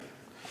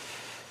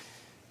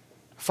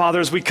Father,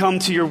 as we come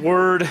to your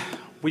word,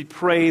 we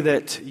pray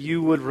that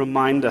you would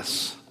remind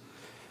us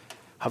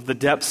of the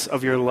depths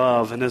of your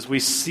love. And as we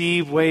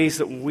see ways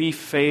that we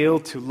fail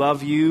to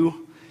love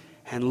you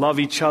and love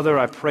each other,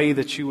 I pray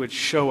that you would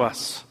show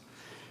us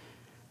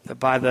that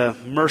by the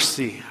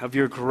mercy of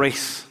your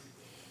grace,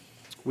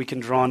 we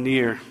can draw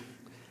near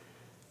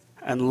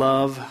and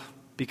love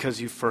because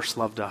you first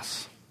loved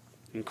us.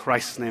 In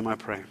Christ's name I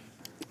pray.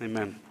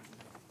 Amen.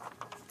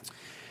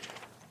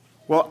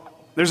 Well,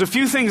 there's a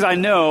few things I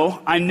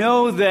know. I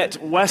know that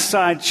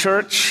Westside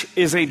Church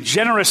is a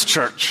generous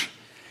church.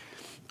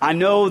 I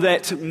know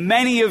that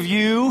many of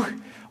you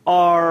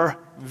are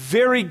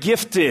very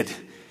gifted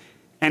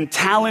and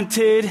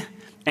talented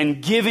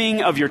and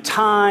giving of your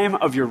time,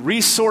 of your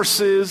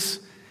resources,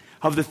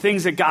 of the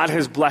things that God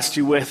has blessed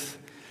you with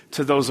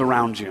to those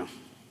around you.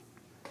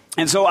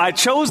 And so I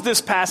chose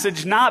this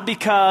passage not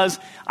because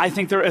I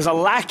think there is a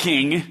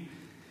lacking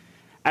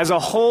as a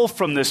whole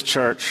from this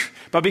church,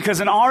 but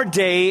because in our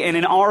day and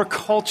in our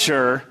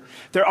culture,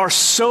 there are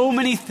so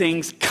many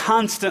things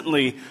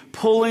constantly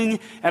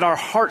pulling at our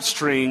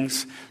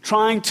heartstrings,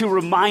 trying to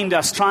remind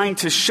us, trying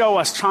to show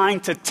us, trying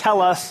to tell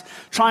us,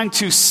 trying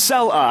to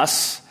sell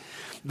us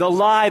the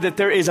lie that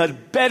there is a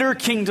better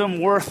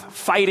kingdom worth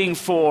fighting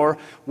for,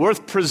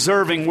 worth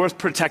preserving, worth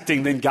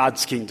protecting than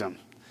God's kingdom.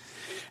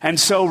 And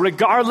so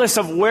regardless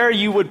of where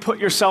you would put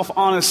yourself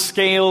on a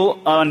scale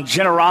on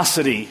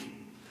generosity,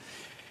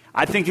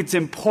 I think it's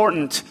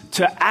important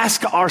to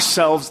ask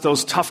ourselves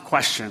those tough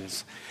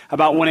questions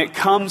about when it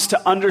comes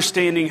to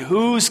understanding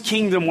whose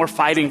kingdom we're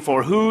fighting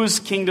for, whose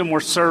kingdom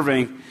we're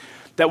serving,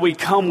 that we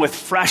come with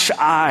fresh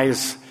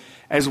eyes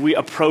as we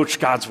approach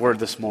God's word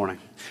this morning.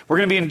 We're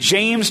going to be in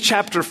James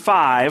chapter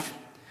 5,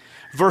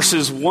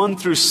 verses 1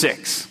 through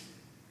 6.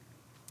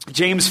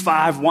 James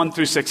 5, 1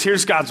 through 6.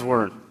 Here's God's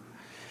word.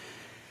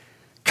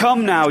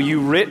 Come now,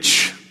 you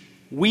rich,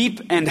 weep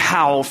and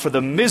howl for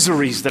the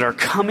miseries that are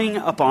coming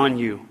upon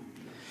you.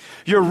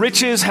 Your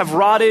riches have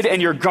rotted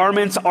and your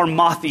garments are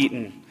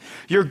moth-eaten.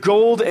 Your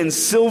gold and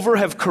silver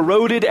have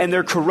corroded and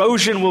their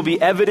corrosion will be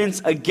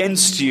evidence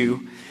against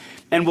you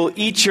and will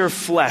eat your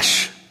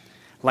flesh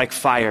like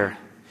fire.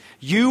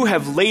 You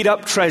have laid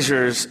up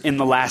treasures in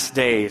the last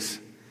days.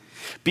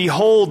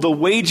 Behold, the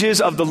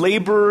wages of the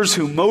laborers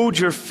who mowed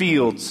your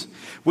fields,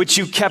 which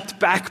you kept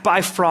back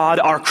by fraud,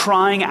 are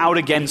crying out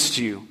against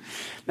you.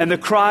 And the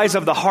cries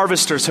of the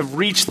harvesters have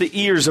reached the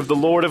ears of the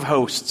Lord of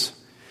hosts.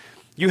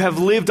 You have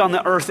lived on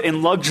the earth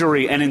in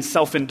luxury and in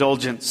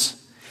self-indulgence.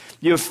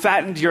 You have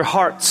fattened your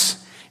hearts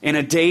in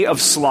a day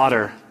of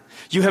slaughter.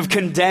 You have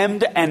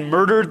condemned and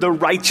murdered the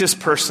righteous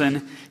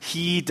person.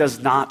 He does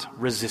not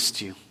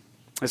resist you.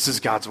 This is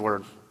God's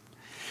word.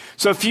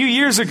 So a few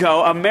years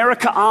ago,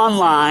 America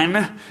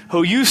Online,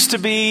 who used to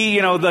be,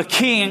 the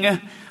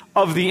king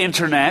of the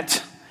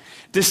internet,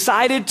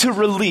 decided to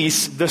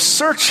release the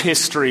search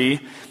history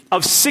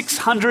of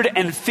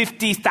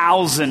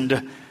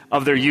 650,000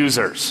 of their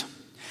users.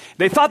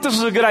 They thought this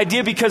was a good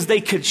idea because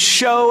they could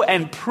show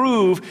and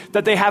prove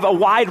that they have a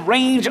wide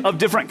range of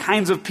different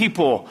kinds of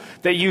people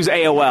that use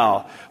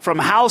AOL. From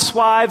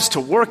housewives to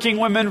working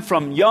women,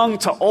 from young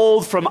to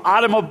old, from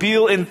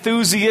automobile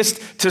enthusiasts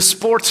to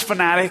sports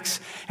fanatics.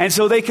 And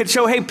so they could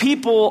show, hey,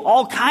 people,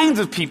 all kinds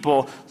of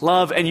people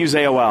love and use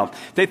AOL.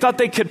 They thought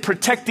they could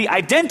protect the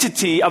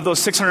identity of those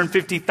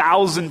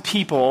 650,000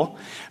 people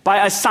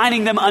by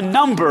assigning them a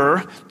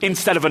number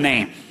instead of a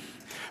name.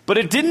 But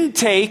it didn't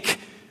take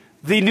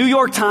the New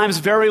York Times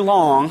very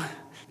long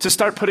to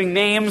start putting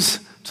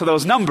names to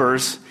those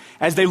numbers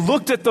as they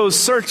looked at those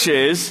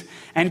searches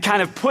and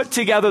kind of put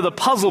together the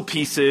puzzle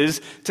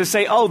pieces to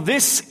say, oh,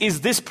 this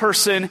is this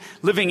person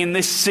living in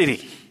this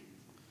city.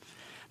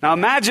 Now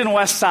imagine,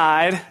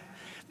 Westside,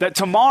 that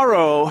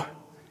tomorrow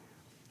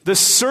the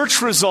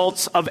search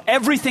results of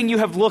everything you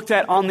have looked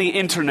at on the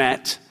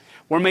internet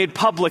were made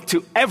public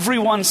to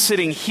everyone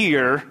sitting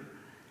here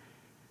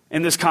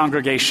in this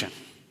congregation.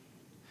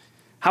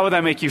 How would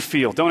that make you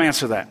feel? Don't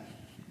answer that.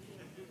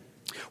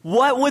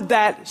 What would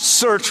that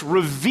search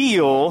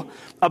reveal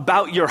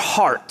about your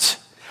heart?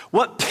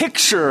 What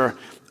picture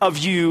of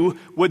you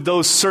would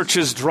those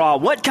searches draw?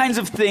 What kinds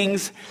of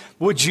things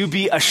would you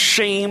be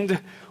ashamed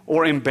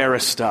or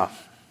embarrassed of?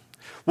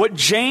 What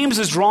James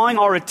is drawing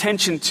our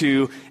attention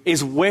to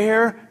is,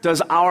 where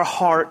does our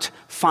heart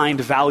find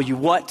value?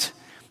 What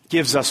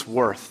gives us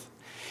worth?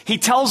 He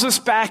tells us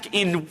back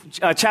in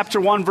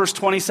chapter 1, verse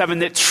 27,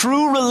 that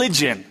true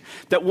religion,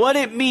 that what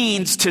it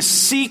means to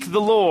seek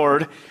the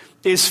Lord,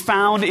 is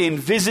found in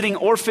visiting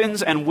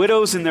orphans and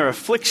widows in their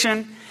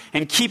affliction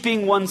and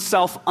keeping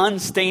oneself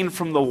unstained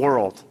from the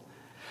world.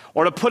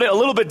 Or to put it a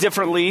little bit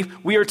differently,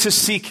 we are to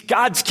seek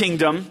God's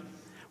kingdom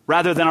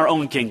rather than our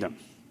own kingdom.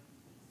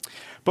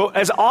 But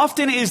as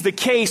often is the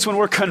case when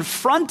we're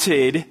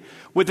confronted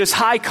with this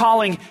high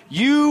calling,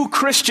 you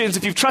Christians,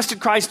 if you've trusted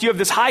Christ, you have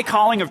this high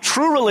calling of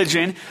true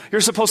religion.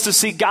 You're supposed to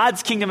seek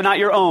God's kingdom and not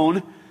your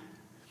own.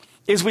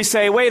 Is we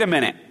say, wait a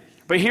minute,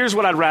 but here's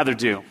what I'd rather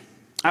do.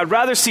 I'd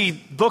rather see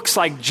books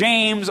like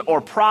James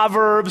or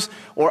Proverbs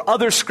or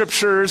other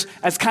scriptures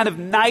as kind of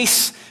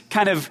nice,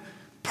 kind of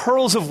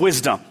pearls of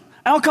wisdom.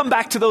 And I'll come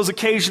back to those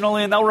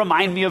occasionally, and they'll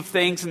remind me of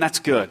things, and that's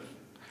good.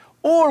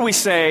 Or we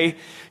say,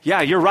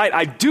 yeah, you're right,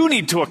 I do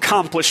need to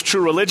accomplish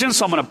true religion,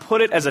 so I'm going to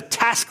put it as a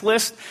task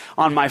list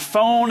on my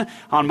phone,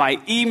 on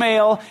my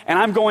email, and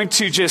I'm going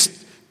to just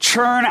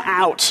churn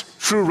out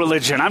true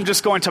religion. I'm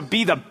just going to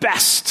be the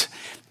best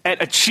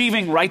at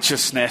achieving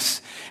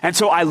righteousness. And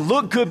so I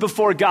look good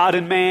before God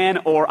and man,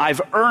 or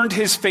I've earned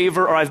his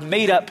favor, or I've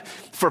made up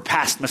for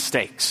past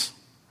mistakes.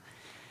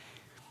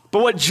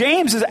 But what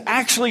James is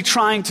actually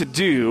trying to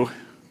do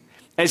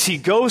as he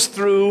goes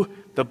through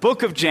the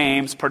book of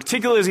James,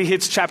 particularly as he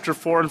hits chapter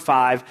 4 and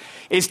 5,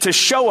 is to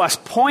show us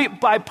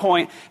point by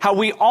point how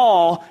we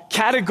all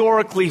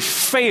categorically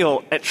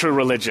fail at true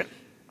religion.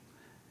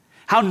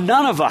 How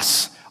none of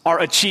us are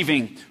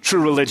achieving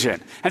true religion.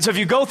 And so if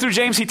you go through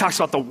James, he talks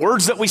about the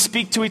words that we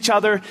speak to each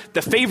other,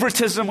 the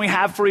favoritism we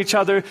have for each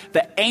other,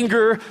 the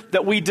anger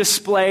that we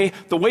display,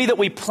 the way that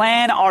we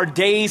plan our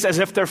days as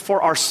if they're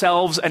for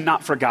ourselves and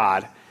not for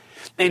God.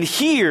 And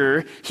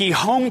here, he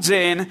hones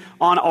in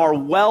on our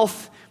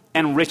wealth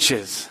and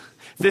riches,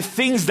 the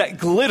things that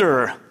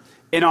glitter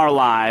in our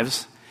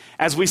lives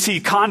as we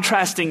see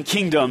contrasting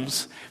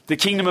kingdoms, the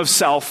kingdom of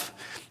self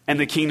and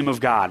the kingdom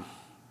of God.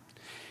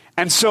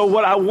 And so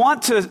what I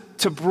want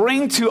to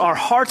bring to our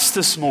hearts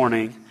this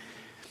morning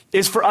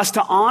is for us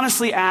to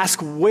honestly ask,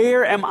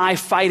 where am I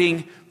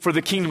fighting for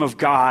the kingdom of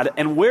God?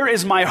 And where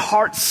is my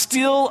heart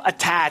still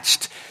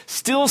attached,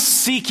 still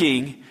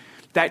seeking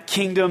that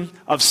kingdom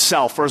of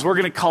self, or as we're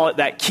going to call it,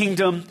 that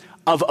kingdom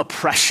of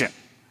oppression?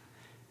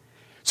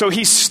 So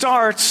he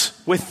starts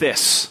with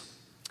this: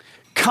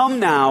 come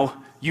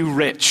now, you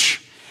rich.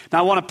 Now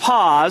I want to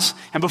pause,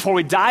 and before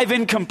we dive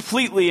in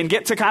completely and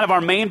get to kind of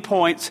our main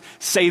points,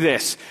 say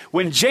this.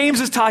 When James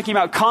is talking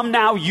about come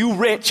now, you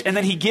rich, and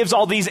then he gives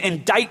all these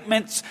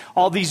indictments,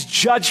 all these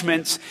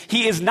judgments,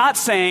 he is not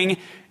saying,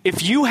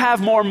 if you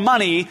have more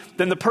money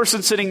than the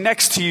person sitting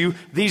next to you,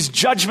 these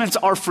judgments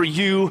are for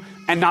you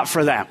and not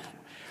for them.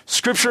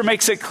 Scripture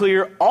makes it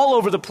clear all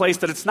over the place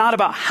that it's not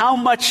about how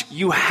much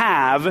you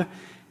have,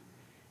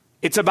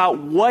 it's about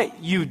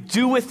what you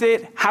do with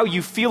it, how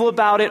you feel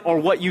about it, or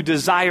what you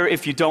desire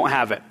if you don't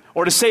have it.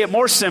 Or to say it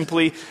more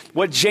simply,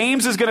 what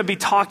James is going to be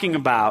talking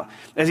about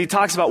as he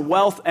talks about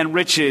wealth and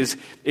riches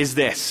is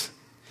this.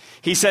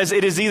 He says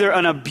it is either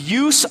an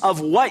abuse of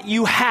what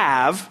you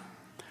have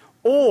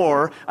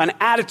or an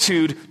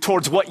attitude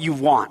towards what you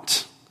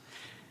want.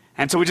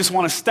 And so we just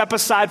want to step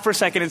aside for a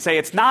second and say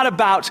it's not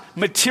about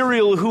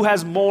material who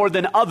has more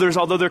than others,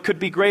 although there could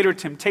be greater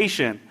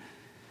temptation.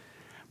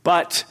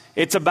 But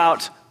it's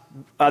about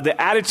the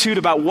attitude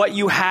about what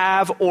you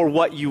have or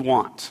what you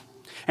want.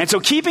 And so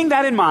keeping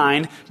that in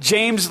mind,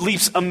 James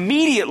leaps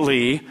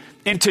immediately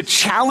into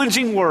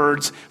challenging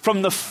words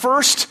from the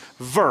first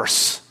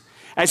verse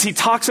as he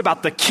talks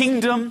about the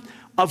kingdom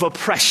of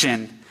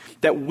oppression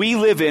that we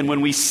live in when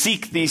we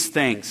seek these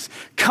things.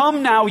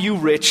 Come now, you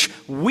rich,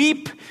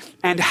 weep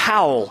and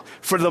howl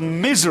for the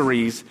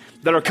miseries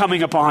that are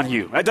coming upon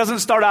you. It doesn't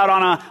start out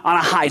on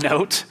a high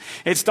note.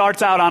 It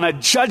starts out on a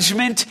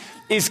judgment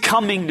is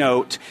coming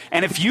note.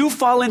 And if you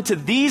fall into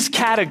these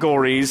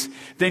categories,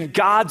 then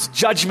God's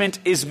judgment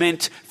is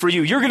meant for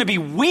you. You're going to be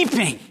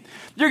weeping.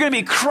 You're going to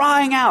be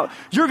crying out.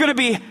 You're going to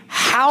be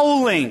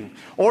howling.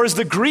 Or as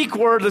the Greek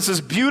word, this is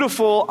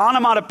beautiful,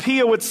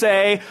 onomatopoeia would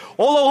say,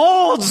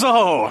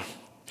 oloozo.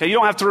 Okay, you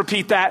don't have to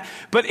repeat that,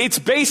 but it's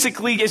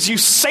basically, as you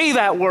say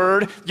that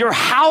word, you're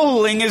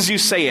howling as you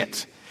say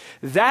it.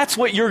 That's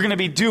what you're going to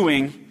be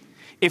doing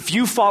if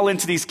you fall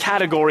into these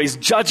categories.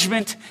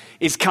 Judgment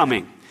is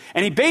coming.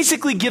 And he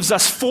basically gives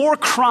us 4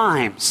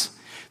 crimes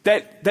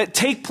that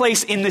take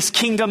place in this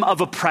kingdom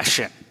of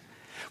oppression.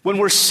 When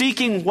we're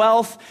seeking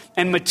wealth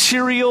and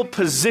material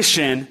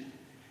position,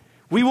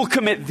 we will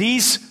commit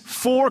these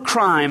 4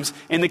 crimes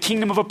in the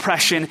kingdom of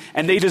oppression,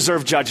 and they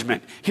deserve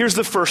judgment. Here's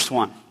the first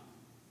one.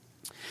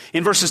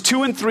 In verses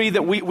 2 and 3,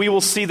 that we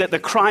will see that the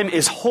crime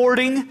is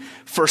hoarding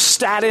for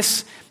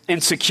status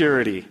and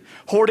security.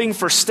 Hoarding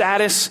for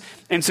status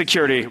and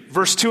security.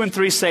 Verse 2 and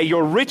 3 say,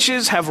 your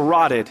riches have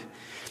rotted,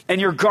 and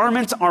your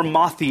garments are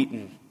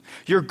moth-eaten.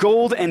 Your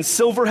gold and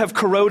silver have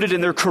corroded,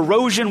 and their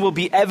corrosion will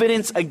be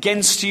evidence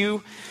against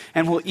you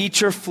and will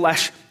eat your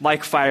flesh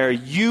like fire.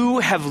 You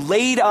have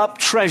laid up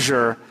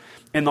treasure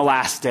in the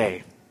last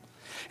day.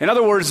 In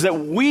other words, that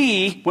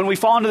when we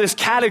fall into this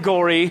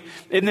category,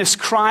 in this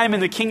crime in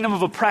the kingdom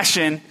of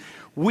oppression,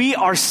 we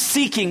are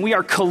seeking, we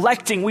are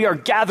collecting, we are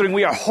gathering,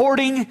 we are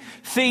hoarding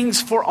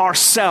things for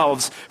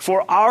ourselves,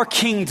 for our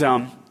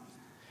kingdom,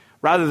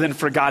 rather than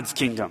for God's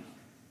kingdom.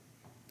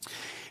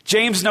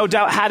 James no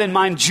doubt had in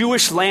mind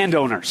Jewish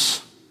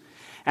landowners.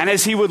 And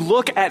as he would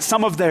look at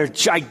some of their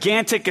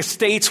gigantic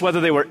estates,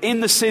 whether they were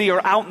in the city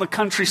or out in the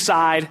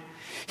countryside,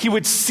 he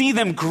would see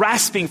them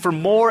grasping for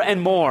more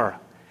and more.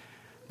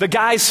 The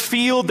guy's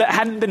field that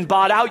hadn't been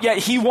bought out yet,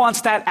 he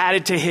wants that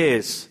added to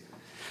his.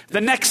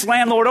 The next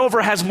landlord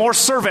over has more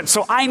servants,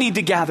 so I need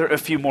to gather a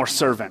few more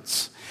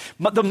servants.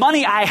 But the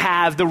money I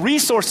have, the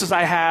resources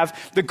I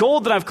have, the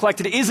gold that I've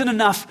collected isn't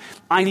enough.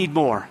 I need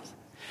more.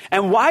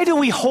 And why do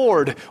we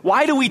hoard?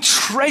 Why do we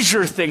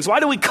treasure things? Why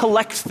do we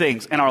collect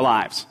things in our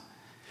lives?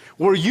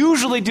 We're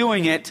usually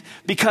doing it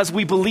because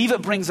we believe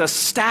it brings us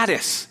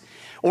status,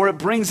 or it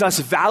brings us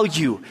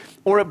value,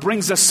 or it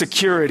brings us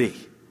security.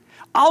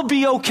 I'll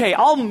be okay.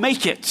 I'll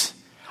make it.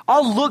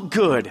 I'll look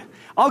good.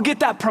 I'll get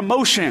that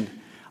promotion.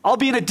 I'll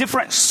be in a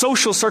different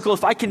social circle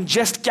if I can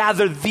just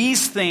gather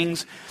these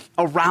things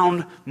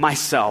around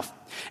myself.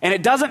 And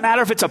it doesn't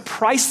matter if it's a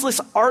priceless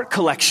art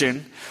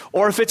collection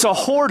or if it's a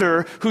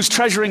hoarder who's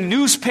treasuring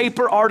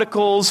newspaper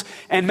articles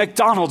and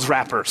McDonald's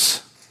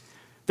wrappers.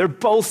 They're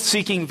both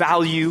seeking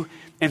value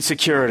and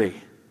security.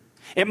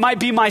 It might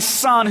be my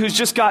son who's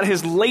just got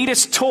his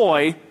latest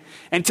toy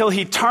until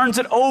he turns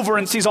it over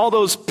and sees all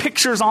those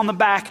pictures on the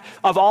back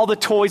of all the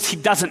toys he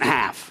doesn't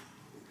have.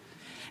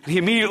 And he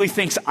immediately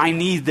thinks, I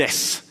need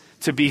this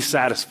to be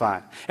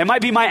satisfied. It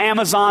might be my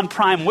Amazon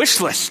Prime wish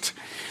list.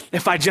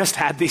 If I just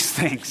had these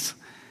things,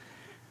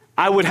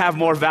 I would have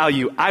more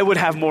value. I would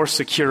have more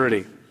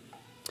security.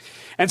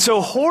 And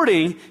so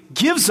hoarding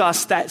gives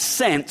us that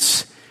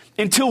sense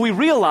until we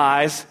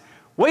realize,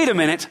 wait a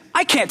minute,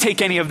 I can't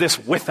take any of this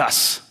with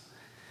us.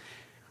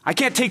 I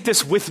can't take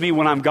this with me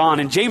when I'm gone.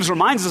 And James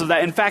reminds us of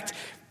that. In fact,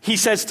 he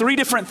says 3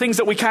 different things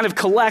that we kind of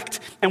collect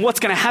and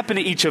what's going to happen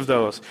to each of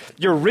those.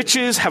 Your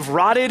riches have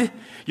rotted,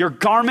 your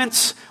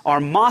garments are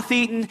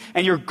moth-eaten,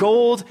 and your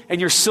gold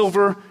and your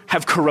silver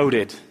have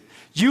corroded.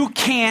 You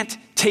can't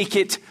take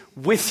it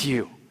with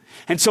you.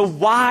 And so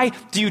why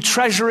do you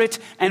treasure it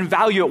and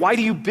value it? Why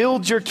do you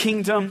build your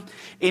kingdom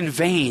in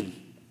vain?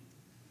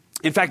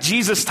 In fact,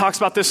 Jesus talks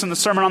about this in the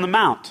Sermon on the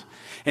Mount.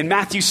 In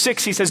Matthew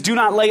 6, he says, do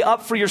not lay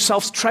up for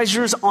yourselves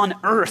treasures on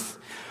earth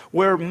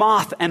where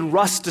moth and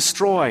rust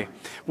destroy,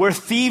 where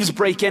thieves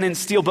break in and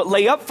steal, but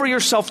lay up for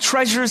yourself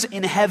treasures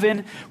in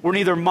heaven where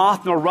neither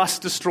moth nor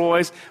rust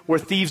destroys, where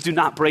thieves do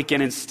not break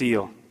in and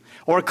steal.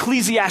 Or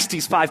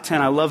Ecclesiastes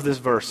 5:10, I love this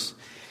verse.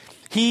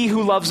 He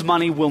who loves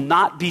money will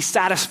not be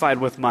satisfied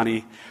with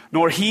money,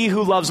 nor he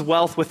who loves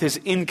wealth with his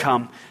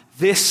income.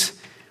 This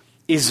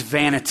is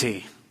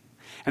vanity.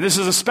 And this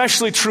is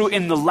especially true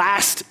in the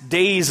last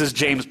days, as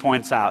James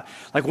points out.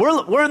 Like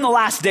we're in the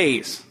last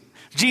days.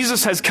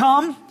 Jesus has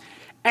come,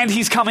 and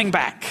he's coming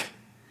back.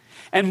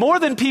 And more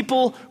than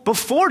people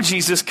before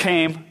Jesus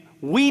came,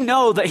 we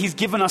know that he's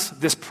given us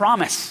this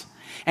promise.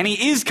 And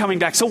he is coming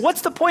back. So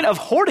what's the point of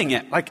hoarding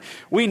it? Like,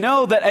 we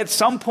know that at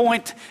some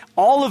point,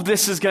 all of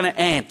this is going to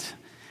end.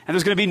 And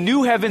there's going to be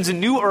new heavens and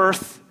new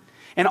earth.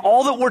 And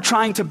all that we're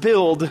trying to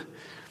build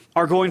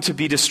are going to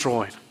be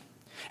destroyed.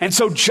 And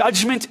so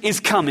judgment is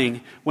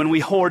coming when we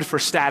hoard for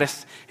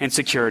status and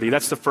security.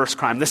 That's the first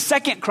crime. The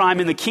second crime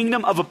in the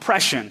kingdom of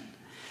oppression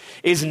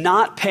is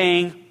not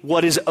paying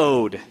what is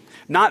owed.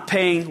 Not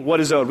paying what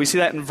is owed. We see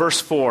that in verse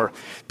 4.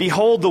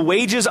 Behold, the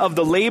wages of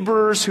the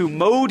laborers who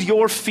mowed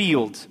your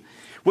field,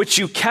 which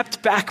you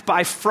kept back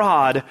by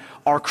fraud,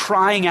 are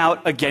crying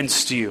out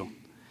against you.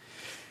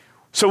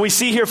 So we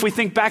see here, if we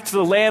think back to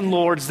the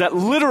landlords, that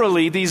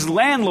literally these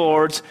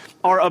landlords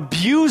are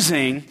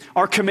abusing,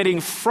 are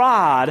committing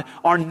fraud,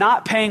 are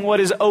not paying what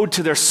is owed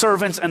to their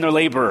servants and their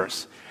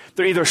laborers.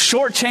 They're either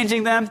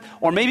shortchanging them,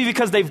 or maybe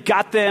because they've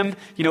got them,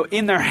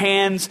 in their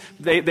hands,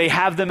 they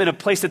have them in a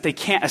place that they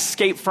can't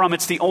escape from.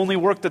 It's the only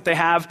work that they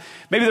have.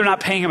 Maybe they're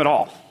not paying them at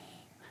all.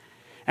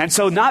 And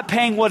so not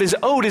paying what is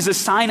owed is a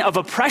sign of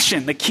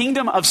oppression, the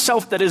kingdom of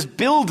self that is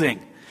building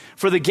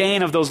for the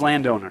gain of those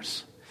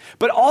landowners.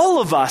 But all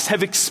of us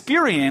have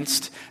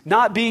experienced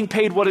not being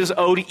paid what is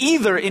owed,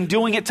 either in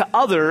doing it to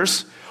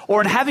others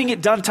or in having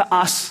it done to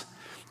us,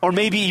 or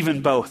maybe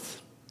even both.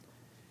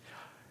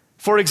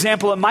 For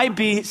example, it might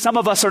be some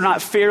of us are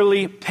not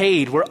fairly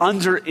paid. We're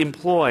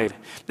underemployed.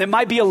 There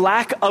might be a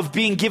lack of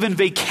being given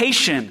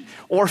vacation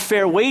or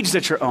fair wage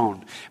that you're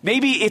owed.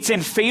 Maybe it's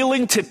in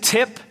failing to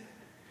tip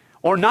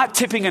or not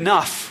tipping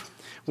enough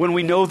when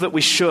we know that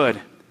we should.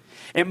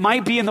 It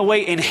might be in the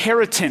way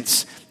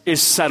inheritance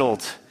is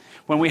settled.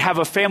 When we have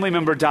a family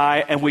member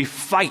die and we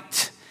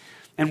fight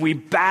and we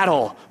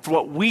battle for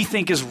what we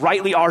think is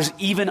rightly ours,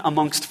 even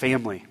amongst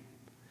family.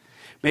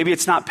 Maybe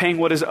it's not paying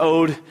what is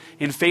owed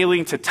in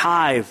failing to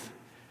tithe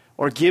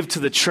or give to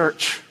the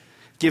church,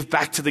 give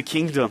back to the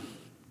kingdom.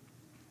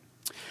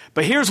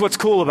 But here's what's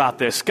cool about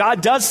this.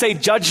 God does say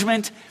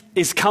judgment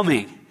is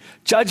coming.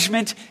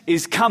 Judgment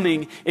is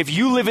coming if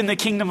you live in the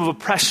kingdom of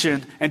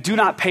oppression and do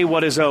not pay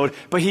what is owed.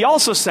 But he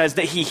also says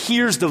that he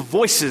hears the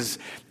voices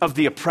of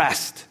the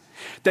oppressed,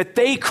 that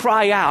they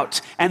cry out,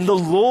 and the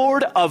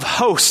Lord of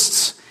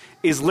hosts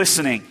is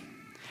listening.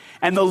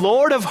 And the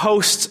Lord of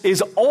hosts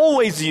is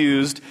always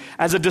used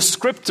as a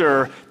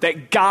descriptor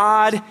that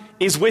God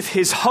is with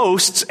his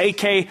hosts,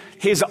 aka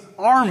his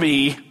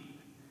army,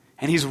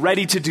 and he's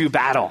ready to do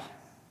battle.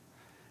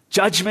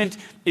 Judgment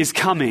is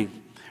coming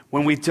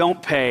when we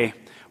don't pay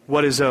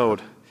what is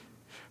owed.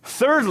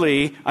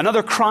 Thirdly,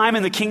 another crime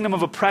in the kingdom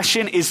of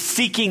oppression is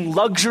seeking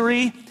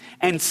luxury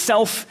and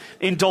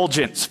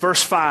self-indulgence.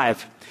 Verse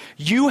 5.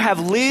 You have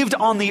lived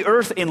on the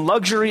earth in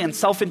luxury and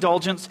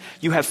self-indulgence.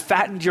 You have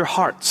fattened your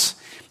hearts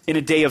in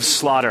a day of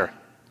slaughter.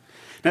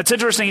 Now it's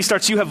interesting, he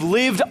starts, you have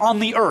lived on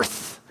the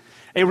earth.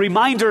 A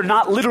reminder,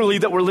 not literally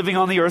that we're living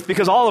on the earth,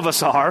 because all of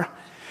us are,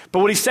 but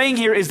what he's saying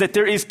here is that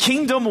there is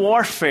kingdom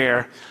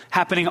warfare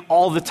happening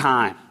all the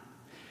time.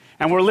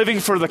 And we're living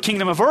for the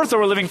kingdom of earth, or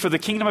we're living for the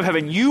kingdom of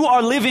heaven. You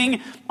are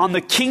living on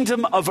the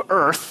kingdom of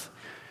earth.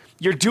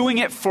 You're doing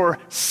it for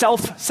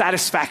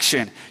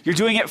self-satisfaction. You're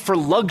doing it for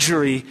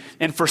luxury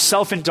and for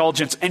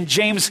self-indulgence. And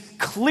James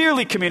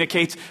clearly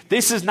communicates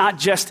this is not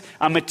just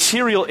a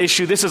material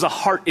issue, this is a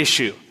heart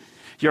issue.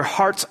 Your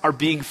hearts are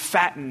being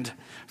fattened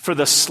for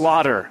the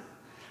slaughter.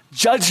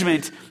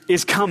 Judgment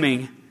is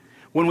coming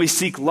when we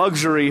seek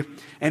luxury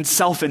and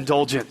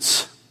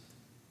self-indulgence.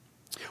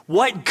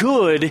 What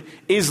good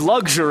is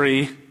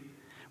luxury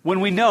when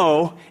we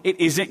know it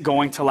isn't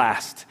going to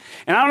last?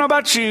 And I don't know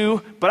about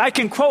you, but I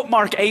can quote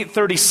Mark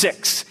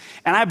 8:36,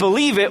 and I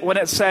believe it when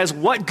it says,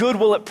 "What good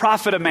will it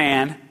profit a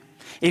man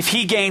if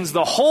he gains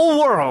the whole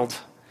world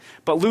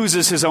but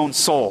loses his own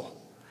soul?"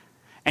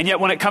 And yet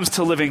when it comes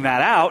to living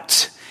that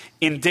out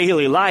in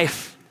daily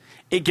life,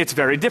 it gets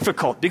very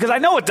difficult, because I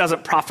know it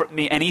doesn't profit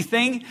me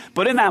anything,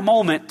 but in that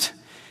moment,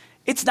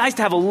 it's nice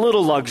to have a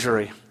little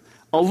luxury,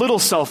 a little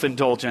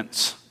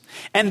self-indulgence.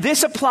 And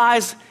this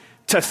applies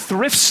to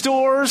thrift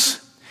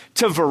stores,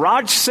 to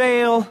garage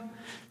sale,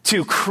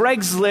 to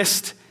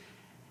Craigslist.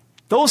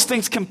 Those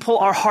things can pull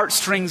our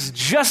heartstrings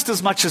just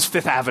as much as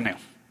Fifth Avenue.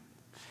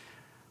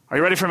 Are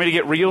you ready for me to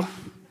get real?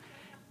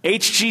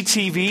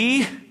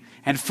 HGTV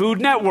and Food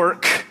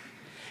Network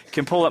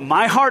can pull at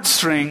my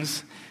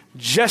heartstrings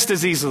just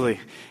as easily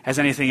as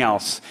anything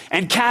else.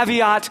 And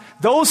caveat,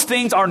 those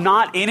things are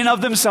not in and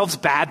of themselves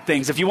bad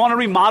things. If you want to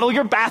remodel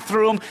your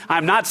bathroom,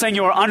 I'm not saying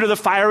you are under the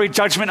fiery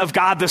judgment of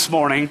God this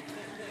morning.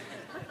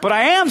 But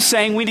I am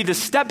saying we need to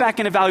step back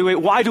and evaluate,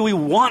 why do we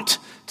want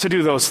to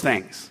do those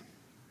things?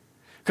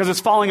 Because it's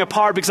falling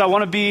apart, because I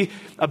want to be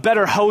a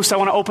better host, I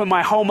want to open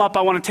my home up,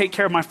 I want to take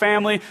care of my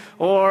family,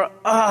 or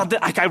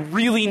I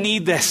really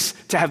need this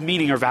to have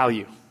meaning or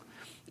value.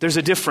 There's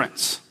a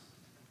difference.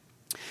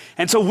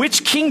 And so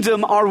which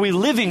kingdom are we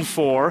living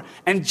for?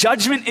 And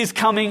judgment is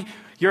coming.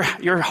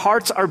 Your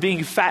hearts are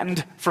being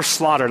fattened for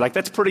slaughter. Like,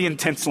 that's pretty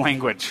intense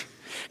language.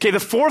 Okay, the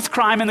fourth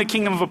crime in the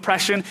kingdom of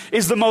oppression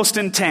is the most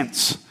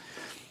intense.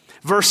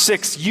 Verse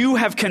 6, "You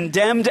have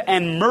condemned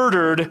and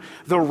murdered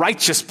the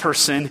righteous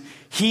person.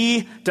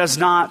 He does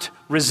not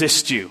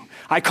resist you."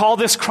 I call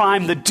this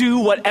crime the do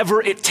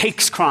whatever it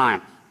takes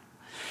crime.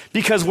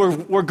 Because we're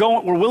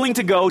willing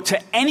to go to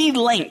any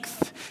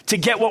length to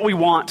get what we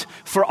want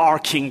for our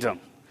kingdom.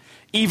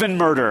 Even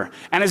murder.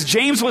 And as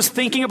James was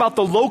thinking about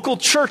the local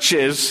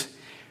churches,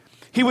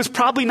 he was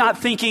probably not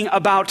thinking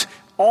about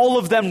all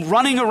of them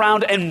running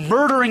around and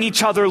murdering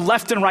each other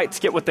left and right to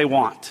get what they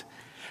want.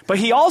 But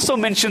he also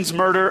mentions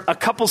murder a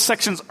couple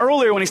sections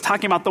earlier when he's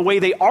talking about the way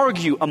they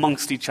argue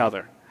amongst each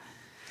other.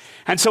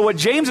 And so what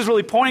James is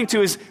really pointing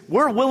to is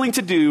we're willing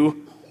to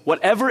do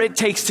whatever it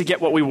takes to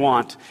get what we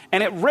want.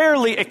 And it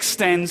rarely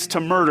extends to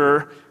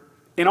murder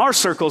in our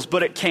circles,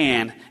 but it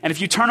can. And if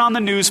you turn on the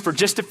news for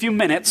just a few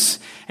minutes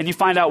and you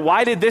find out,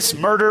 why did this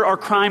murder or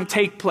crime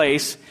take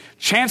place,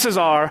 chances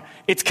are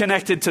it's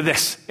connected to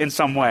this in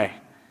some way.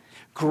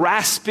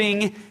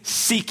 Grasping,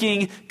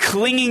 seeking,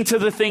 clinging to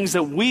the things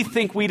that we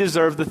think we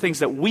deserve, the things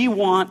that we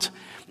want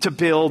to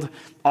build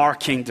our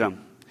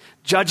kingdom.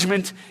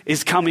 Judgment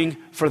is coming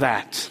for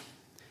that.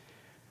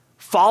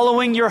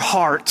 Following your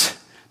heart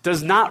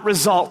does not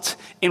result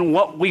in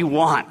what we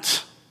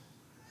want.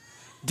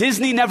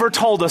 Disney never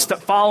told us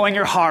that following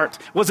your heart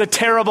was a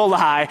terrible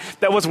lie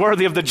that was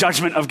worthy of the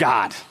judgment of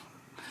God.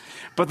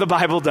 But the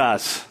Bible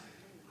does.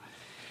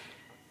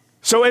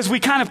 So as we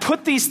kind of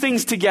put these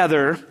things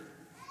together,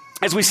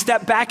 as we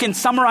step back and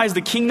summarize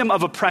the kingdom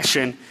of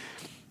oppression,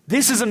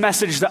 this is a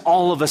message that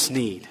all of us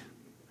need.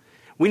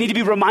 We need to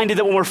be reminded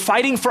that when we're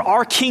fighting for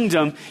our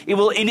kingdom, it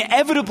will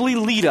inevitably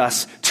lead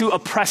us to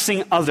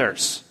oppressing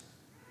others.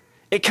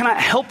 It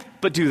cannot help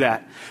but do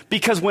that.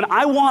 Because when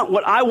I want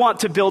what I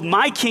want to build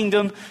my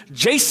kingdom,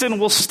 Jason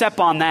will step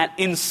on that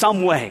in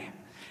some way.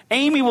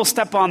 Amy will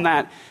step on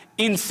that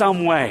in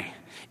some way.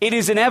 It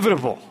is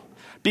inevitable.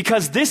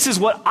 Because this is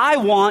what I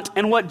want,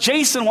 and what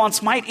Jason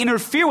wants might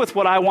interfere with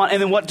what I want,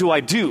 and then what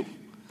do?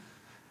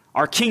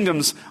 Our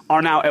kingdoms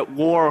are now at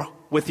war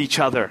with each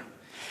other.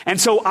 And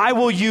so I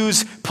will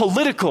use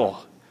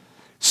political,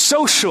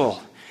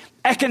 social,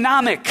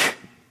 economic,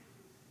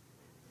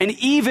 and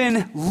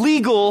even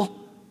legal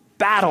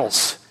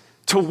battles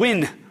to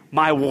win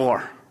my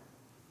war.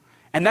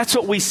 And that's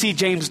what we see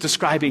James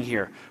describing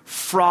here.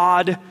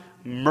 Fraud,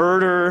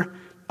 murder,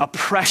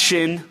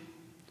 oppression,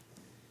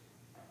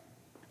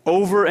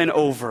 over and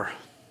over.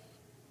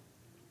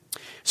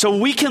 So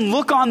we can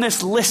look on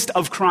this list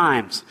of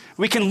crimes.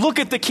 We can look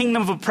at the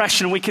kingdom of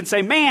oppression and we can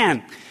say,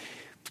 man,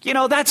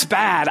 that's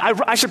bad.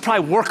 I should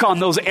probably work on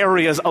those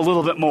areas a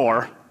little bit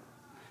more.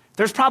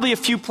 There's probably a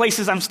few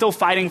places I'm still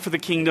fighting for the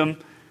kingdom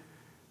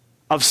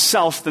of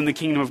self than the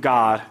kingdom of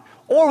God.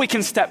 Or we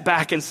can step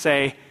back and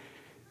say,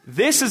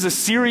 this is a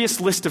serious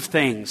list of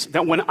things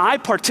that when I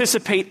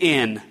participate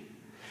in,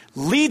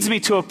 leads me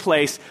to a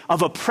place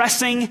of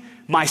oppressing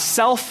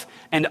myself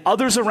and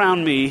others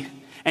around me,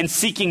 and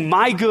seeking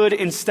my good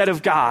instead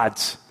of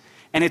God's.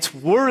 And it's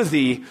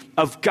worthy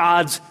of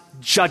God's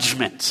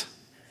judgment.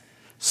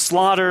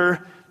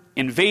 Slaughter,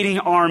 invading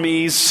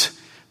armies,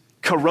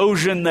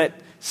 corrosion that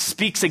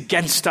speaks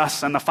against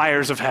us and the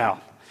fires of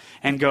hell.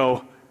 And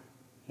go,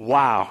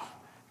 wow,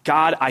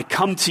 God, I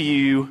come to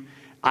you.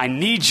 I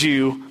need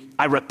you.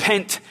 I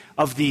repent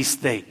of these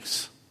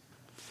things.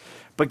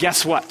 But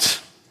guess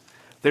what?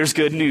 There's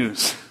good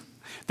news.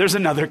 There's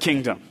another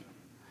kingdom.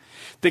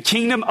 The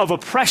kingdom of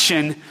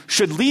oppression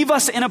should leave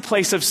us in a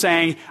place of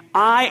saying,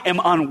 I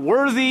am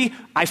unworthy.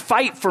 I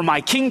fight for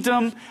my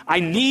kingdom. I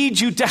need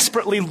you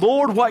desperately.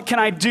 Lord, what can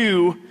I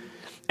do?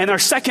 And our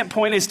second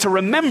point is to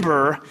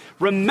remember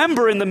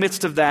in the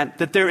midst of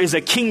that there is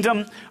a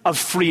kingdom of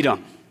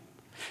freedom.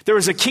 There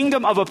is a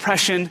kingdom of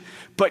oppression,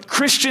 but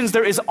Christians,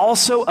 there is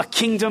also a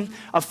kingdom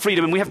of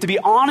freedom. And we have to be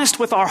honest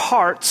with our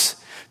hearts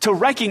to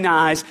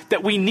recognize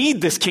that we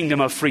need this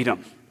kingdom of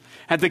freedom.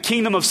 And the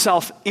kingdom of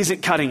self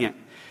isn't cutting it.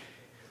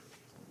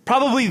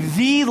 Probably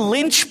the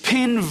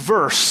linchpin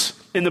verse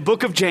in the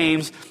book of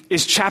James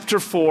is chapter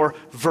 4,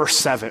 verse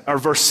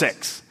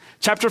 6.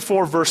 Chapter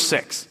 4, verse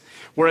 6,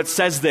 where it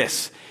says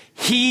this,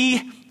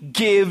 He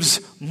gives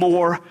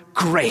more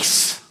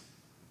grace.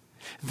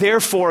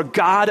 Therefore,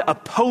 God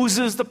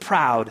opposes the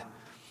proud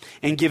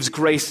and gives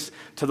grace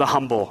to the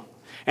humble.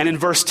 And in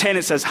verse 10,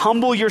 it says,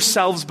 humble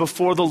yourselves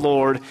before the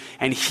Lord,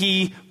 and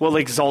he will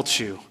exalt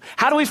you.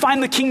 How do we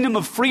find the kingdom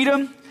of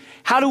freedom?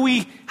 How do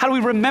we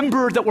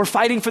remember that we're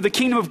fighting for the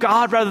kingdom of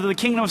God rather than the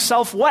kingdom of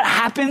self? What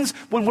happens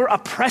when we're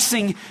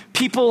oppressing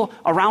people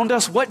around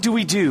us? What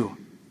do?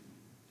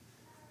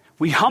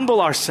 We humble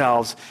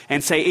ourselves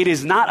and say, it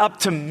is not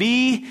up to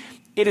me.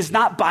 It is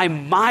not by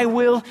my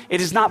will.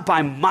 It is not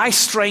by my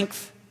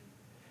strength.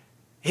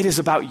 It is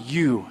about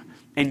you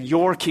and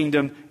your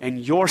kingdom and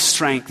your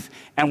strength.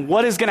 And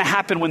what is going to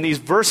happen when these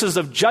verses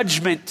of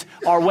judgment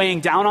are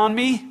weighing down on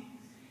me?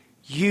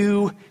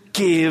 You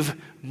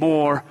give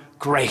more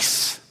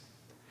grace.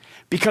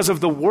 Because of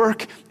the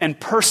work and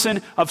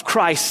person of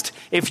Christ,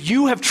 if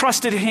you have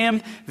trusted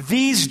him,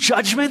 these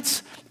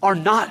judgments are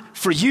not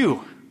for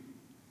you.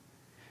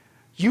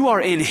 You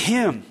are in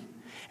him,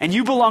 and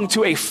you belong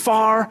to a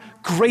far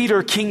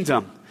greater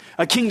kingdom,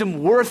 a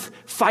kingdom worth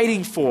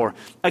fighting for,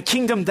 a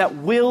kingdom that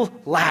will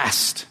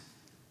last.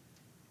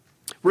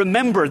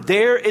 Remember,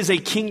 there is a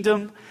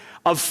kingdom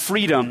of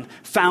freedom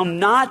found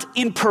not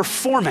in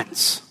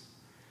performance,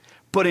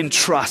 but in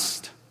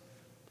trust.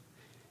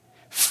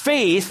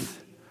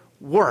 Faith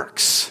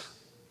works.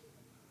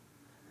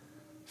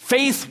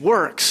 Faith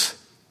works.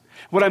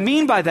 What I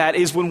mean by that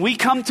is when we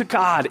come to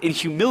God in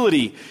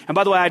humility, and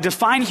by the way, I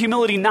define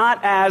humility not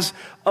as,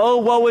 oh,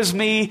 woe is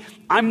me,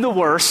 I'm the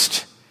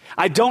worst.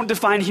 I don't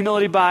define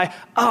humility by,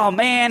 oh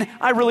man,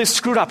 I really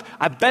screwed up.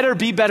 I better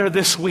be better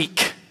this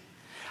week.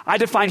 I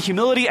define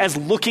humility as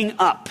looking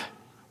up.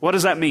 What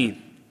does that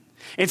mean?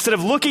 Instead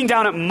of looking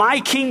down at my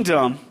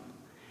kingdom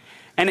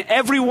and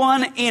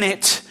everyone in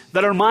it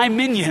that are my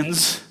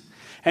minions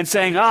and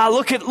saying,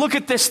 look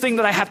at this thing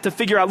that I have to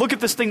figure out. Look at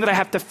this thing that I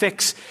have to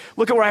fix.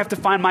 Look at where I have to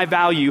find my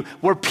value.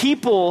 Where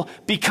people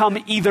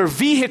become either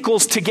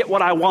vehicles to get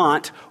what I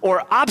want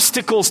or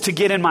obstacles to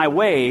get in my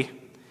way,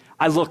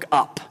 I look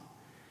up.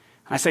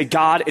 I say,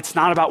 God, it's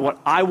not about what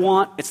I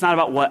want. It's not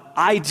about what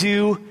I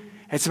do.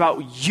 It's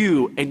about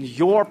you and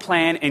your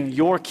plan and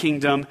your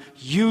kingdom.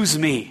 Use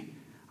me,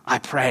 I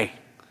pray.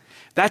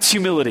 That's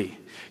humility.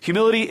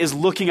 Humility is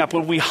looking up.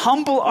 When we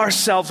humble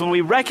ourselves, when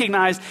we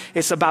recognize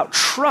it's about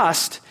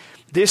trust,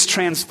 this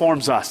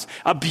transforms us.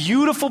 A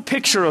beautiful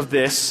picture of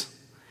this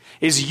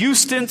is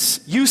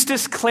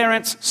Eustace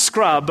Clarence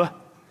Scrubb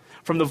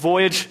from The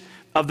Voyage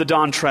of the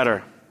Dawn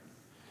Treader.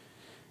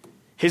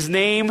 His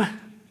name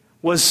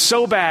was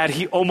so bad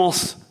he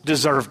almost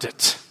deserved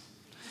it.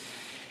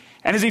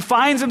 And as he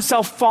finds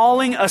himself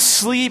falling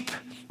asleep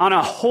on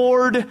a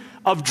hoard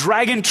of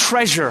dragon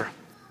treasure,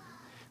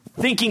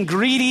 thinking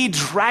greedy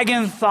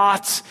dragon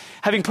thoughts,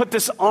 having put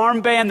this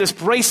armband, this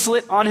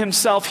bracelet on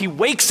himself, he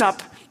wakes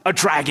up a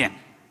dragon.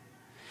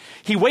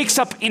 He wakes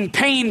up in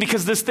pain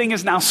because this thing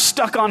is now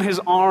stuck on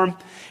his arm,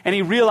 and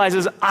he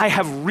realizes, I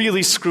have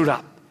really screwed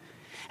up.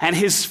 And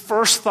his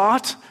first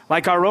thought,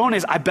 like our own,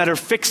 is, I better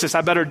fix this.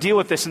 I better deal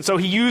with this. And so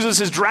he uses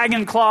his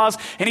dragon claws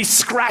and he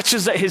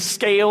scratches at his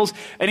scales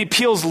and he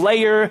peels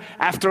layer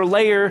after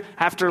layer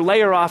after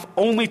layer off,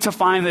 only to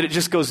find that it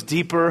just goes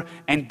deeper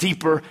and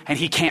deeper and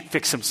he can't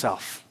fix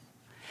himself.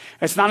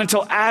 It's not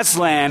until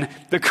Aslan,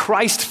 the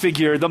Christ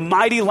figure, the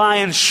mighty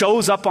lion,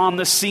 shows up on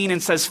the scene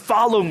and says,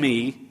 follow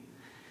me.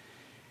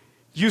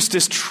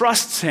 Eustace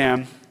trusts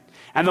him.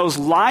 And those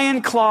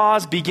lion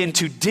claws begin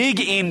to dig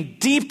in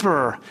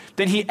deeper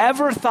than he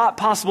ever thought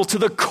possible to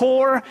the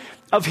core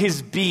of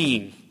his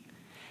being.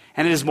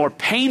 And it is more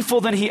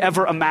painful than he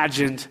ever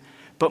imagined,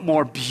 but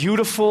more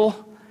beautiful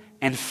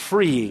and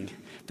freeing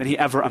than he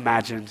ever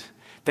imagined,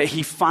 that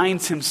he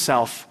finds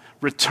himself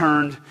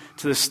returned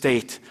to the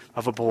state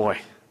of a boy.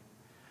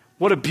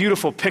 What a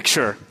beautiful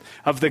picture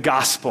of the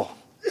gospel.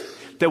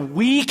 That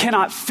we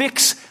cannot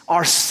fix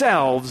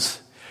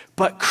ourselves,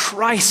 but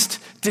Christ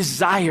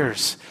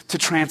desires to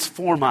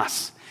transform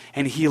us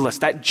and heal us.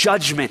 That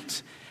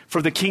judgment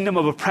for the kingdom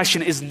of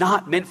oppression is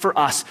not meant for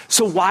us.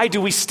 So why do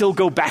we still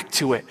go back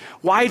to it?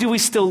 Why do we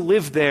still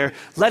live there?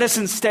 Let us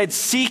instead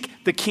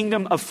seek the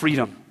kingdom of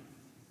freedom.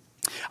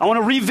 I want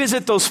to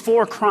revisit those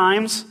 4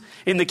 crimes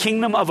in the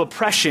kingdom of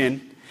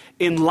oppression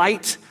in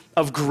light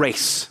of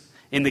grace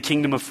in the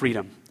kingdom of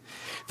freedom.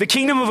 The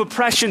kingdom of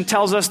oppression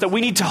tells us that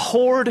we need to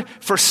hoard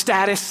for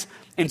status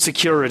and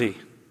security.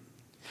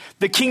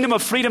 The kingdom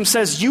of freedom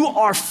says you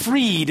are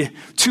freed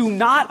to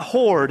not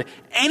hoard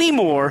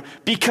anymore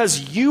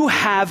because you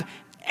have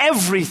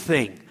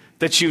everything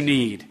that you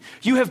need.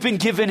 You have been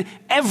given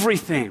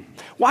everything.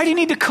 Why do you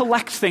need to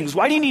collect things?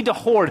 Why do you need to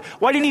hoard?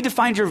 Why do you need to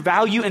find your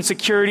value and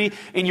security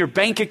in your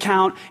bank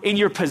account, in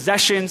your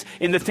possessions,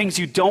 in the things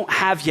you don't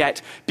have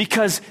yet?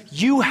 Because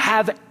you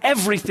have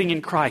everything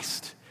in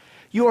Christ.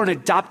 You are an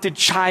adopted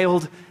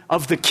child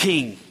of the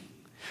King.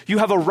 You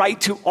have a right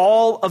to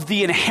all of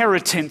the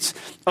inheritance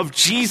of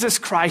Jesus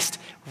Christ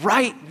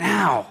right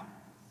now.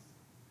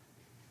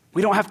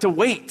 We don't have to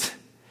wait.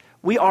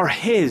 We are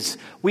His.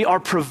 We are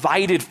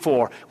provided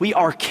for. We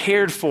are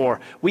cared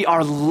for. We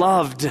are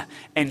loved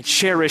and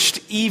cherished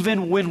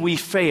even when we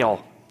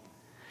fail.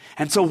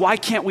 And so why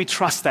can't we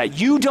trust that?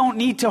 You don't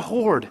need to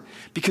hoard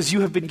because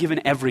you have been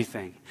given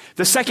everything.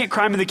 The second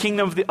crime in the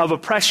kingdom of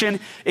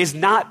oppression is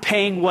not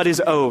paying what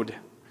is owed.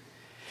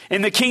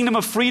 In the kingdom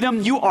of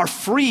freedom, you are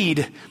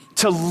freed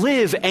to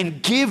live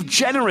and give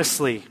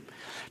generously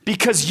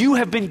because you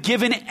have been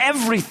given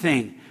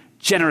everything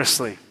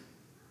generously.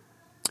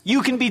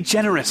 You can be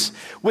generous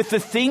with the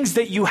things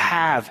that you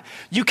have.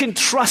 You can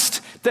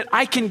trust that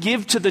I can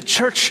give to the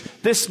church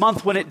this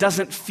month when it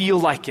doesn't feel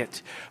like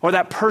it. Or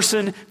that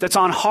person that's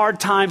on hard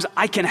times,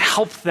 I can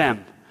help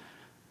them.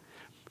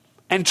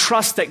 And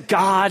trust that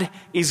God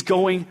is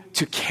going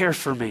to care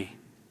for me.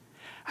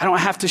 I don't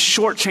have to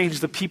shortchange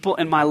the people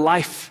in my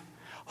life,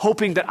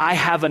 hoping that I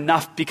have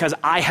enough because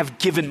I have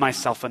given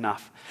myself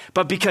enough,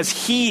 but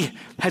because He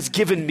has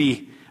given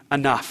me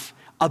enough,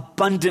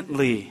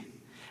 abundantly.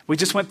 We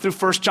just went through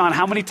 1 John.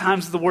 How many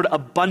times does the word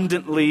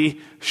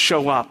abundantly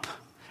show up?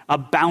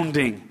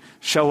 Abounding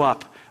show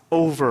up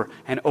over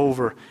and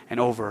over and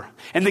over.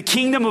 In the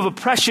kingdom of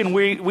oppression,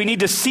 we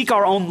need to seek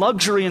our own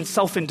luxury and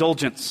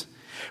self-indulgence.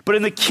 But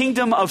in the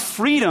kingdom of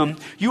freedom,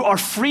 you are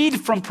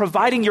freed from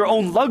providing your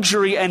own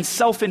luxury and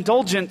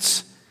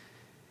self-indulgence.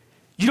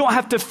 You don't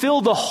have to fill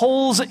the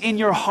holes in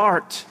your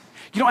heart.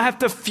 You don't have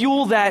to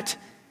fuel that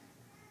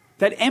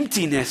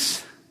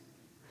emptiness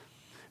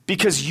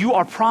because you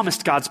are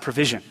promised God's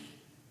provision.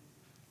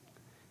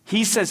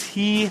 He says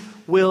He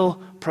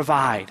will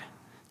provide.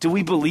 Do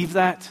we believe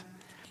that?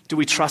 Do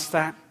we trust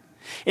that?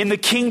 In the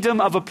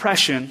kingdom of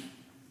oppression,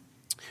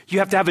 you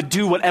have to have a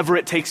do whatever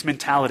it takes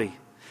mentality.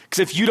 Because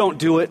if you don't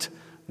do it,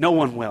 no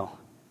one will.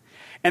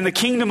 In the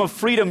kingdom of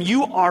freedom,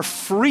 you are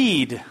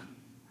freed.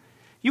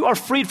 You are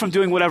freed from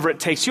doing whatever it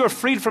takes. You are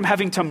freed from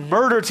having to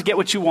murder to get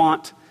what you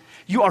want.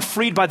 You are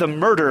freed by the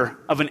murder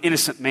of an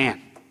innocent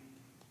man.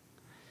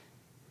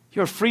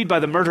 You are freed by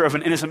the murder of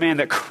an innocent man,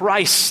 that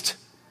Christ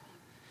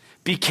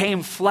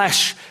became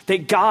flesh,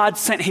 that God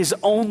sent His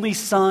only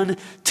Son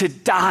to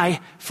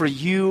die for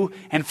you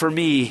and for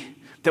me,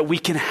 that we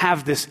can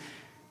have this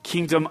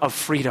kingdom of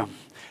freedom,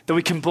 that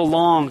we can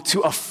belong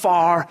to a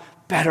far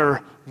better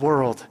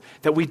world,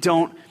 that we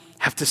don't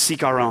have to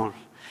seek our own.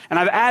 And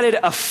I've added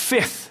a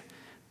fifth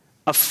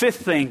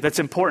thing that's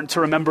important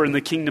to remember in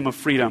the kingdom of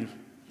freedom.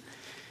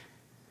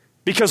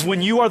 Because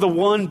when you are the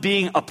one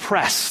being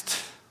oppressed,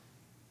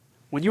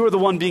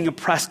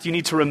 you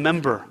need to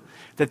remember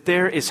that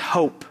there is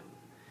hope,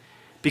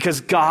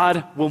 because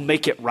God will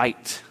make it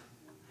right.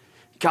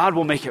 God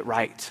will make it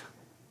right.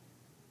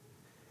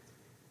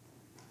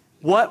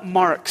 What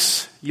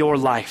marks your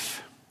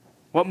life?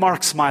 What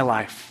marks my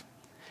life?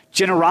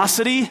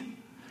 Generosity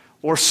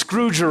or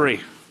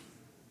Scroogery?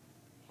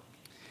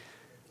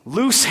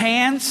 Loose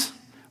hands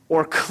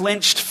or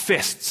clenched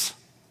fists?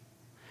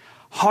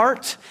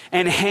 Heart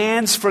and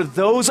hands for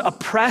those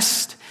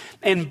oppressed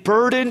and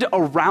burdened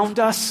around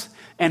us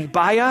and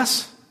by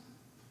us?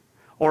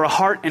 Or a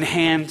heart and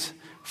hand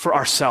for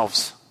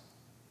ourselves?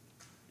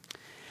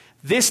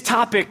 This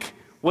topic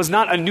was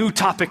not a new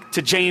topic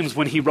to James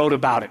when he wrote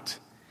about it.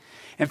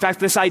 In fact,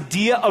 this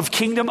idea of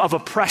kingdom of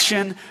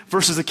oppression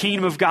versus the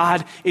kingdom of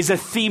God is a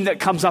theme that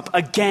comes up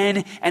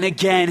again and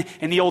again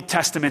in the Old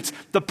Testament.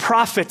 The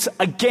prophets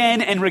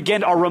again and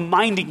again are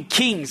reminding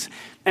kings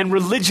and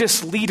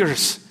religious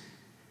leaders,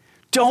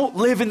 don't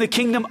live in the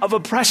kingdom of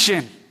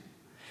oppression.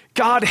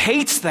 God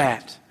hates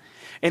that.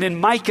 And in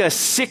Micah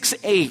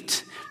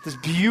 6:8, this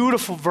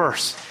beautiful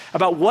verse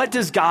about what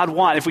does God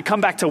want, if we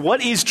come back to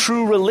what is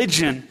true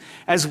religion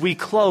as we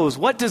close,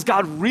 what does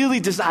God really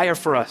desire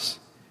for us?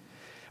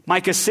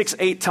 Micah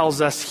 6:8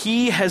 tells us,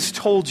 He has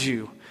told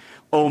you,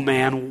 O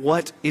man,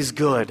 what is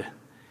good.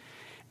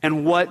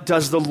 And what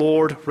does the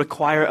Lord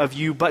require of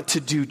you but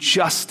to do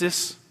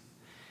justice,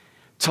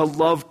 to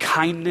love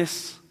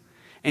kindness,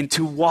 and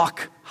to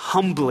walk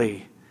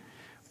humbly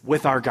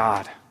with our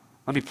God.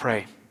 Let me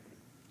pray.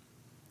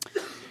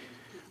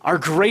 our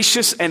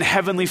gracious and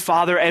heavenly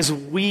Father, as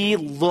we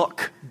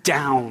look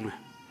down,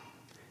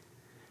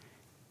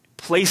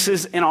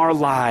 places in our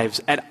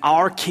lives at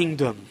our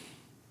kingdom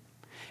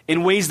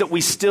in ways that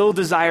we still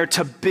desire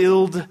to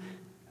build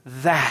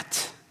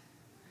that.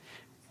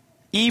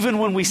 Even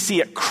when we see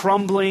it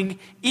crumbling,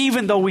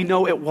 even though we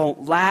know it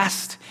won't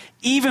last,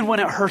 even when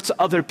it hurts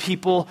other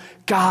people,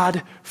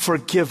 God,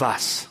 forgive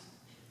us.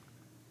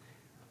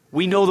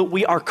 We know that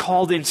we are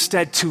called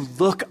instead to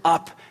look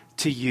up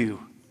to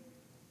you.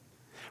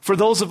 For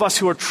those of us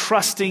who are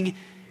trusting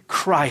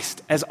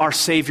Christ as our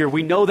Savior,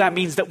 we know that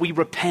means that we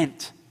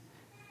repent.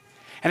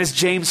 And as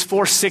James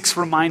 4:6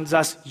 reminds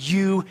us,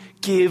 you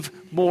give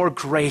more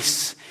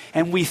grace.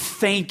 And we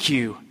thank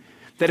you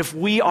that if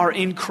we are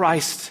in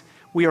Christ,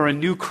 we are a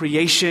new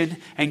creation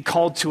and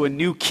called to a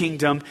new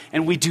kingdom,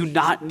 and we do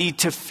not need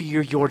to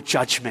fear your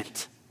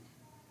judgment.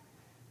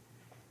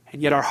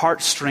 And yet our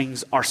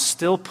heartstrings are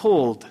still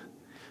pulled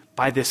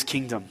by this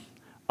kingdom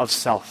of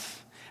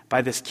self,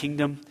 by this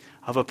kingdom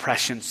of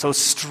oppression. So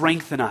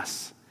strengthen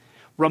us.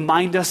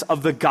 Remind us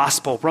of the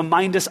gospel.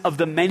 Remind us of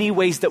the many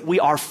ways that we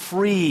are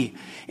free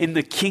in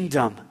the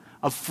kingdom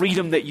of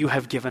freedom that you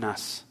have given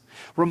us.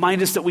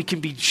 Remind us that we can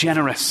be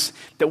generous,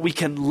 that we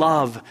can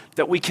love,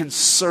 that we can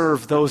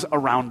serve those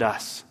around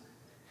us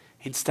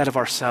instead of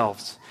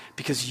ourselves,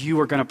 because you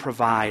are going to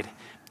provide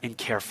and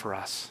care for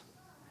us.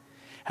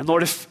 And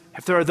Lord, if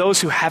there are those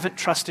who haven't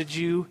trusted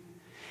you,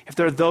 if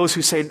there are those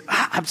who say,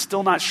 I'm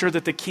still not sure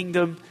that the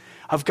kingdom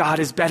of God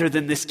is better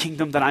than this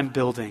kingdom that I'm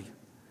building,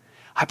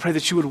 I pray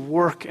that you would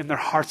work in their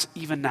hearts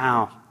even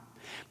now.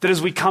 That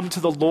as we come to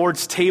the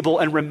Lord's table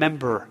and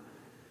remember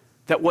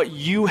that what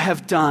you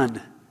have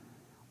done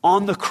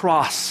on the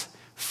cross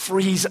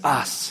frees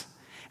us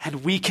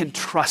and we can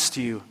trust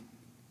you.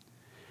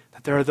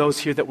 That there are those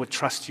here that would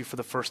trust you for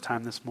the first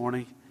time this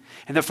morning.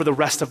 And that for the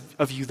rest of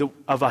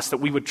us, that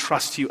we would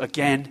trust you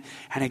again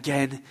and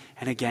again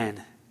and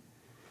again.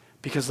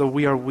 Because though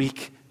we are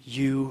weak,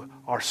 you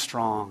are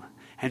strong.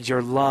 And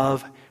your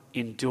love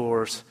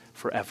endures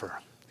forever.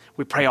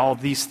 We pray all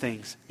these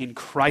things in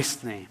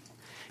Christ's name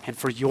and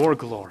for your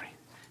glory.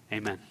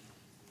 Amen.